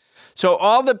Afghanistan. So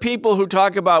all the people who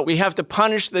talk about we have to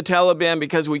punish the Taliban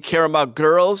because we care about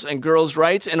girls and girls'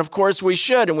 rights, and of course we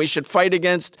should, and we should fight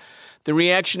against the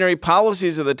reactionary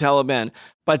policies of the Taliban.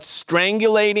 But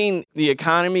strangulating the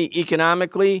economy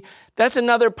economically, that's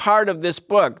another part of this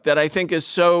book that I think is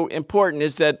so important,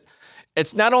 is that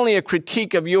it's not only a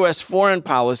critique of U.S. foreign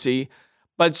policy,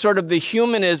 but sort of the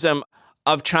humanism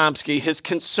of Chomsky, his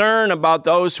concern about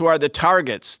those who are the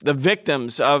targets, the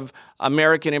victims of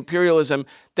American imperialism,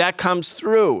 that comes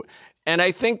through. And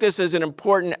I think this is an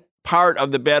important part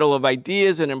of the battle of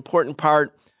ideas, an important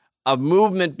part of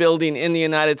movement building in the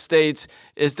United States,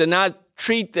 is to not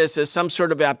treat this as some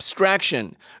sort of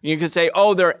abstraction. You can say,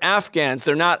 oh, they're Afghans,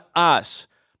 they're not us.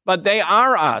 But they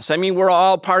are us. I mean, we're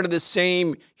all part of the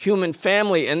same human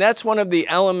family. And that's one of the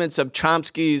elements of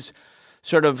Chomsky's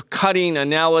sort of cutting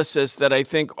analysis that I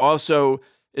think also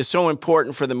is so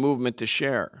important for the movement to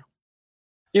share.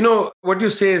 You know, what you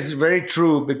say is very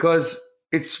true, because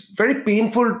it's very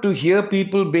painful to hear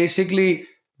people basically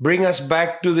bring us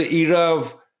back to the era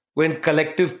of when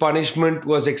collective punishment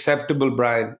was acceptable,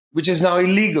 Brian, which is now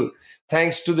illegal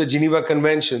thanks to the Geneva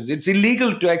Conventions. It's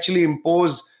illegal to actually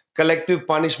impose collective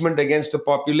punishment against a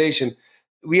population.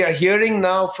 We are hearing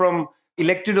now from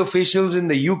elected officials in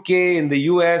the UK, in the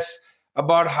US,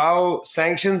 about how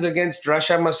sanctions against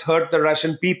Russia must hurt the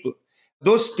Russian people.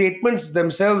 Those statements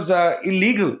themselves are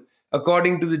illegal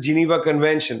according to the Geneva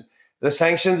Convention. The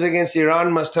sanctions against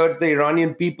Iran must hurt the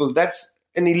Iranian people. That's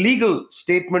an illegal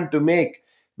statement to make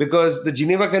because the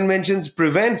Geneva Conventions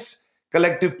prevents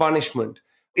collective punishment.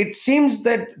 It seems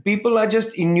that people are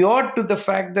just inured to the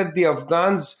fact that the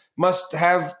Afghans must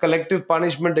have collective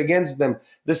punishment against them.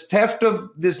 This theft of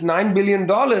this $9 billion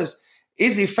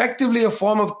is effectively a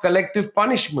form of collective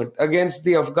punishment against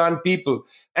the Afghan people.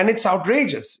 And it's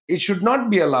outrageous. It should not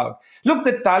be allowed. Look,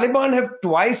 the Taliban have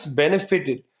twice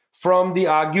benefited from the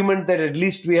argument that at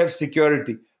least we have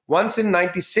security. Once in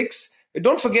 96,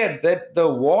 don't forget that the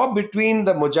war between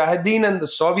the Mujahideen and the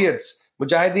Soviets,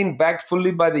 Mujahideen backed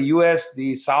fully by the US,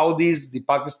 the Saudis, the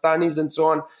Pakistanis, and so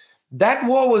on, that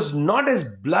war was not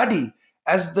as bloody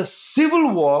as the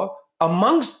civil war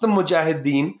amongst the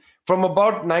Mujahideen from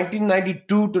about 1992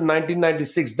 to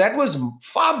 1996. That was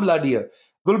far bloodier.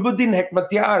 Gulbuddin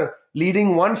Hekmatyar,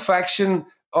 leading one faction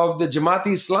of the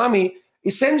Jamaat-e-Islami,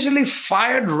 essentially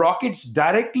fired rockets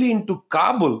directly into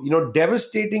Kabul,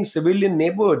 devastating civilian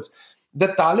neighborhoods. The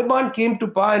Taliban came to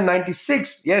power in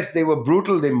 96. Yes, they were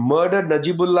brutal. They murdered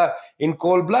Najibullah in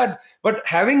cold blood. But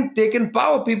having taken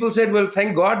power, people said, well,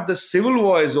 thank God the civil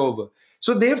war is over.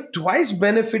 So they've twice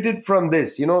benefited from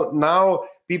this. Now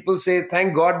people say,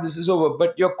 thank God this is over.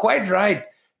 But you're quite right.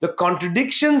 The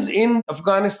contradictions in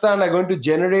Afghanistan are going to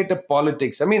generate a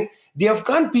politics. I mean, the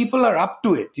Afghan people are up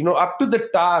to it, up to the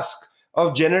task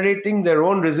of generating their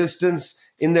own resistance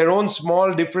in their own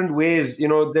small, different ways.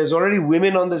 There's already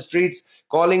women on the streets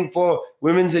calling for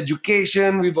women's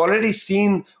education. We've already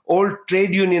seen old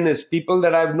trade unionists, people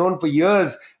that I've known for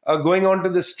years, going onto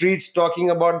the streets talking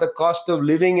about the cost of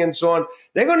living and so on.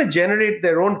 They're going to generate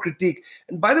their own critique.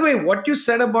 And by the way, what you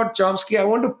said about Chomsky, I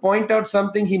want to point out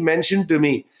something he mentioned to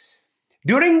me.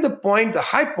 During the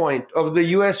high point of the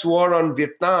US war on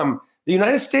Vietnam, the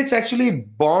United States actually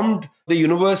bombed the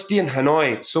university in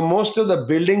Hanoi. So most of the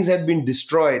buildings had been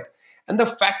destroyed. And the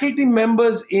faculty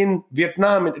members in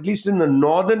Vietnam, at least in the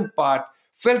northern part,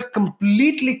 felt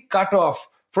completely cut off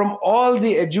from all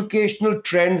the educational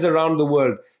trends around the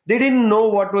world. They didn't know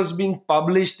what was being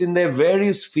published in their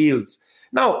various fields.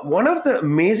 Now, one of the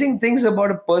amazing things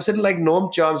about a person like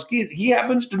Noam Chomsky is he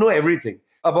happens to know everything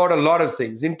about a lot of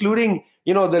things, including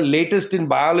the latest in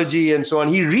biology and so on.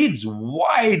 He reads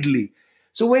widely.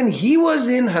 So when he was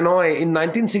in Hanoi in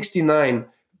 1969,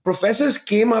 professors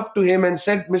came up to him and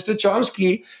said, Mr.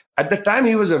 Chomsky, at the time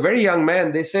he was a very young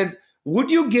man, they said, would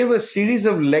you give a series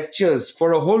of lectures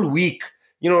for a whole week,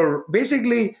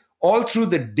 basically all through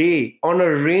the day on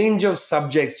a range of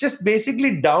subjects? Just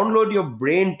basically download your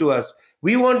brain to us.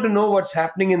 We want to know what's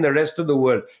happening in the rest of the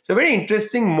world. It's a very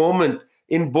interesting moment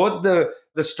in both the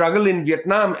struggle in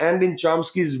Vietnam and in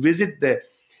Chomsky's visit there.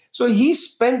 So he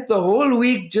spent the whole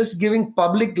week just giving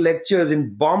public lectures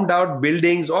in bombed out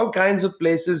buildings, all kinds of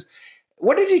places.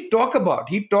 What did he talk about?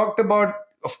 He talked about,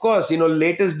 of course,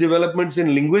 latest developments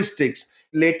in linguistics,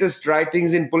 latest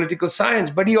writings in political science,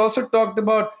 but he also talked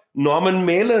about Norman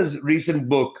Mailer's recent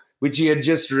book, which he had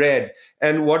just read,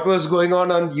 and what was going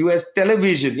on US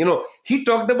television. He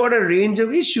talked about a range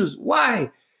of issues.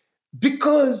 Why?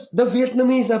 Because the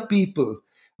Vietnamese are people.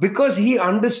 Because he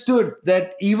understood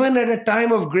that even at a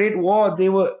time of great war, they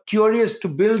were curious to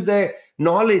build their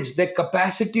knowledge, their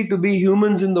capacity to be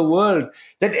humans in the world.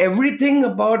 That everything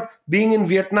about being in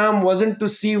Vietnam wasn't to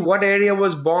see what area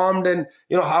was bombed and,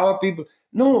 how are people.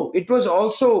 No, it was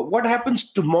also what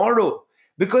happens tomorrow.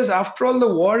 Because after all,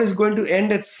 the war is going to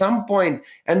end at some point,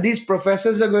 and these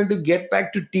professors are going to get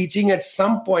back to teaching at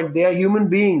some point. They are human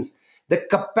beings. The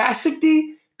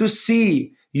capacity to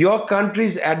see your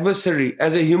country's adversary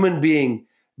as a human being,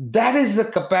 that is the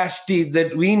capacity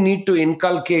that we need to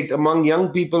inculcate among young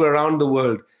people around the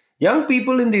world. Young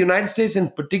people in the United States in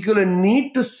particular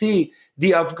need to see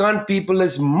the Afghan people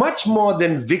as much more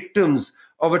than victims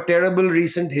of a terrible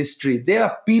recent history. They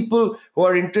are people who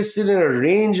are interested in a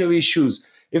range of issues.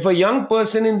 If a young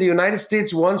person in the United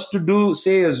States wants to do,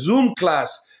 say, a Zoom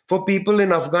class for people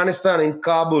in Afghanistan, in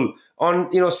Kabul,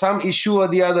 on some issue or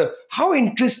the other, how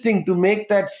interesting to make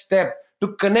that step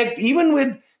to connect even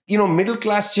with middle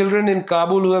class children in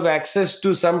Kabul who have access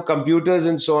to some computers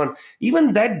and so on.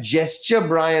 Even that gesture,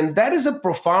 Brian, that is a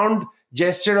profound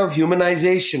gesture of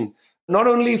humanization, not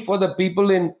only for the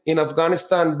people in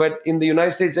Afghanistan, but in the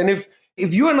United States. And if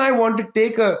you and I want to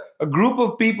take a group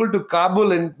of people to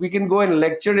Kabul and we can go and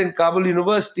lecture in Kabul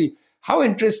University, how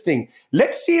interesting.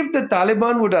 Let's see if the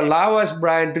Taliban would allow us,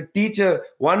 Brian, to teach a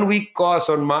 1-week course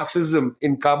on Marxism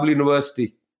in Kabul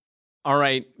University. All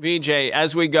right, Vijay,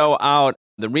 as we go out,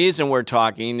 the reason we're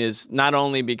talking is not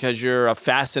only because you're a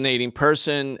fascinating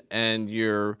person and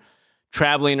you're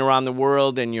traveling around the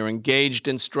world and you're engaged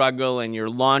in struggle and you're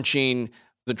launching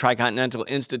the Tricontinental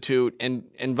Institute and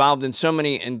involved in so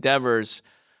many endeavors,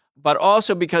 but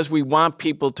also because we want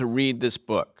people to read this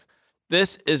book.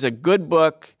 This is a good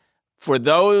book for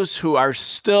those who are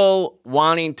still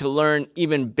wanting to learn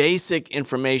even basic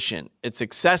information. It's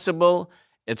accessible,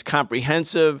 it's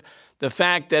comprehensive. The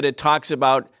fact that it talks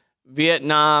about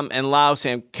Vietnam and Laos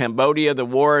and Cambodia, the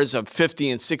wars of 50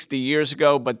 and 60 years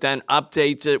ago, but then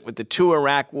updates it with the 2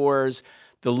 Iraq wars,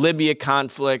 the Libya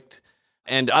conflict,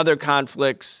 and other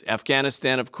conflicts,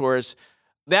 Afghanistan, of course.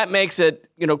 That makes it,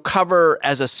 cover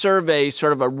as a survey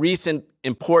sort of a recent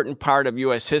important part of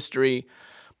U.S. history.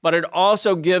 But it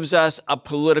also gives us a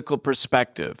political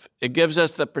perspective. It gives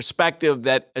us the perspective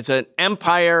that it's an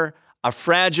empire, a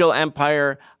fragile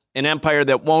empire, an empire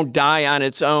that won't die on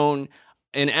its own,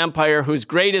 an empire whose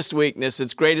greatest weakness,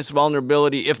 its greatest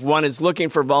vulnerability, if one is looking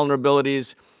for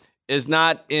vulnerabilities, is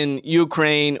not in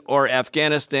Ukraine or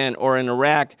Afghanistan or in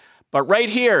Iraq, but right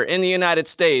here in the United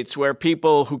States, where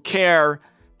people who care,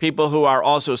 people who are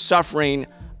also suffering,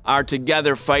 are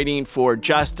together fighting for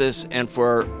justice and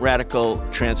for radical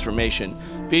transformation.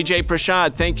 Vijay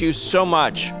Prashad, thank you so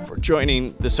much for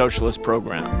joining the Socialist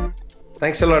Program.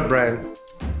 Thanks a lot, Brian.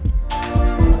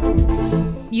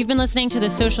 You've been listening to the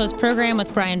Socialist Program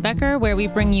with Brian Becker, where we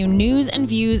bring you news and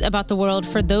views about the world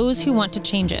for those who want to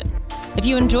change it. If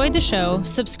you enjoyed the show,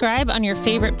 subscribe on your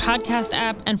favorite podcast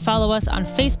app and follow us on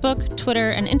Facebook,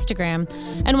 Twitter, and Instagram,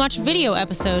 and watch video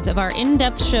episodes of our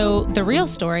in-depth show, The Real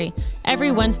Story,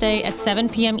 every Wednesday at 7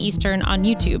 p.m. Eastern on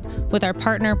YouTube with our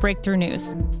partner Breakthrough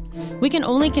News. We can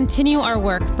only continue our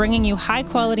work bringing you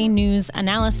high-quality news,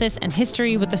 analysis, and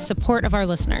history with the support of our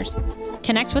listeners.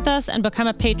 Connect with us and become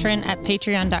a patron at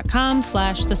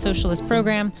patreon.com/The Socialist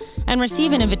Program and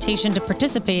receive an invitation to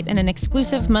participate in an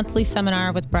exclusive monthly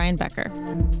seminar with Brian Becker.